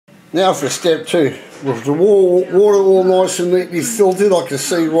Now for step 2. With the water all nice and neatly filtered, I can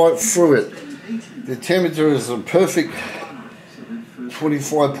see right through it. The temperature is a perfect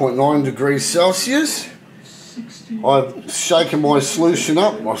 25.9 degrees Celsius. I've shaken my solution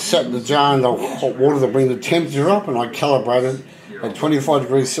up. I sat in the jar in the hot water to bring the temperature up, and I calibrated at 25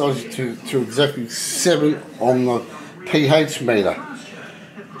 degrees Celsius to exactly 7 on the pH meter.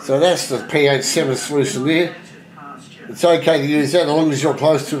 So that's the pH 7 solution there. It's okay to use that as long as you're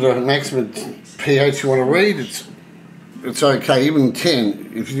close to the maximum pH you want to read. It's okay, even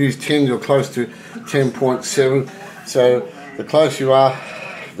 10. If you use 10, you're close to 10.7. So the closer you are,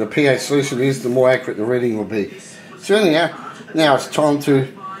 the pH solution is, the more accurate the reading will be. So anyhow, now it's time to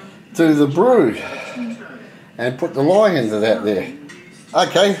do the brew and put the lye into that there.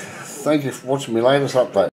 Okay, thank you for watching my latest update.